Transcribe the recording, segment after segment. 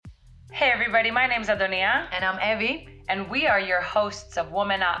Hey everybody, my name's Adonia. And I'm Evie. And we are your hosts of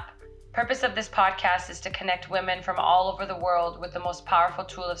WomanUp. Purpose of this podcast is to connect women from all over the world with the most powerful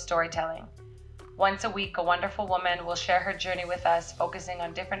tool of storytelling. Once a week, a wonderful woman will share her journey with us, focusing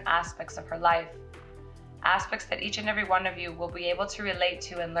on different aspects of her life. Aspects that each and every one of you will be able to relate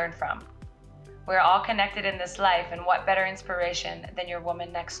to and learn from. We're all connected in this life, and what better inspiration than your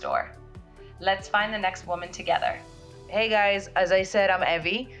woman next door? Let's find the next woman together. Hey guys, as I said, I'm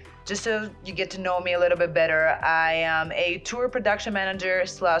Evie. Just so you get to know me a little bit better, I am a tour production manager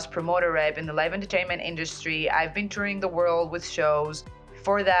 / promoter rep in the live entertainment industry. I've been touring the world with shows.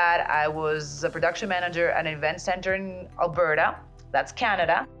 Before that, I was a production manager at an event center in Alberta. That's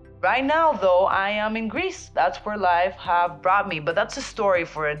Canada. Right now, though, I am in Greece. That's where life have brought me, but that's a story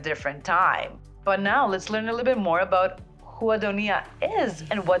for a different time. But now let's learn a little bit more about who Adonia is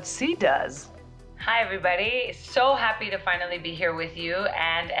and what she does. Hi everybody, so happy to finally be here with you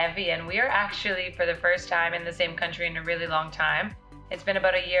and Evie, and we are actually for the first time in the same country in a really long time. It's been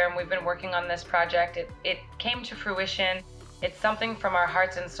about a year and we've been working on this project. It came to fruition. It's something from our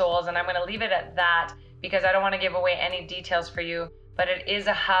hearts and souls, and I'm going to leave it at that because I don't want to give away any details for you, but it is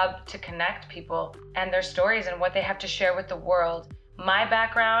a hub to connect people and their stories and what they have to share with the world. My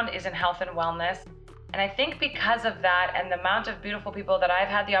background is in health and wellness, and I think because of that and the amount of beautiful people that I've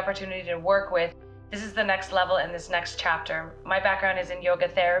had the opportunity to work with, this is the next level in this next chapter. My background is in yoga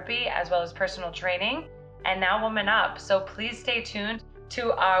therapy as well as personal training, and now WomanUp. So please stay tuned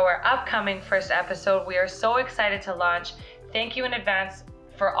to our upcoming first episode. We are so excited to launch. Thank you in advance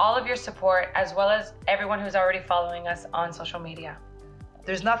for all of your support, as well as everyone who's already following us on social media.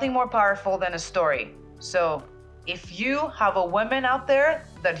 There's nothing more powerful than a story. So if you have a woman out there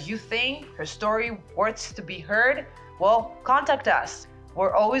that you think her story worth to be heard, well, contact us.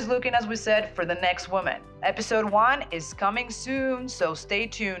 We're always looking, as we said, for the next woman. Episode 1 is coming soon, so stay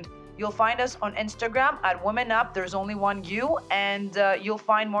tuned. You'll find us on Instagram at WomanUp. There's only one U, and you'll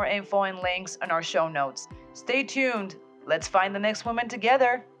find more info and links in our show notes. Stay tuned. Let's find the next woman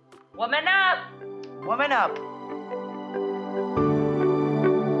together. WomanUp! WomanUp!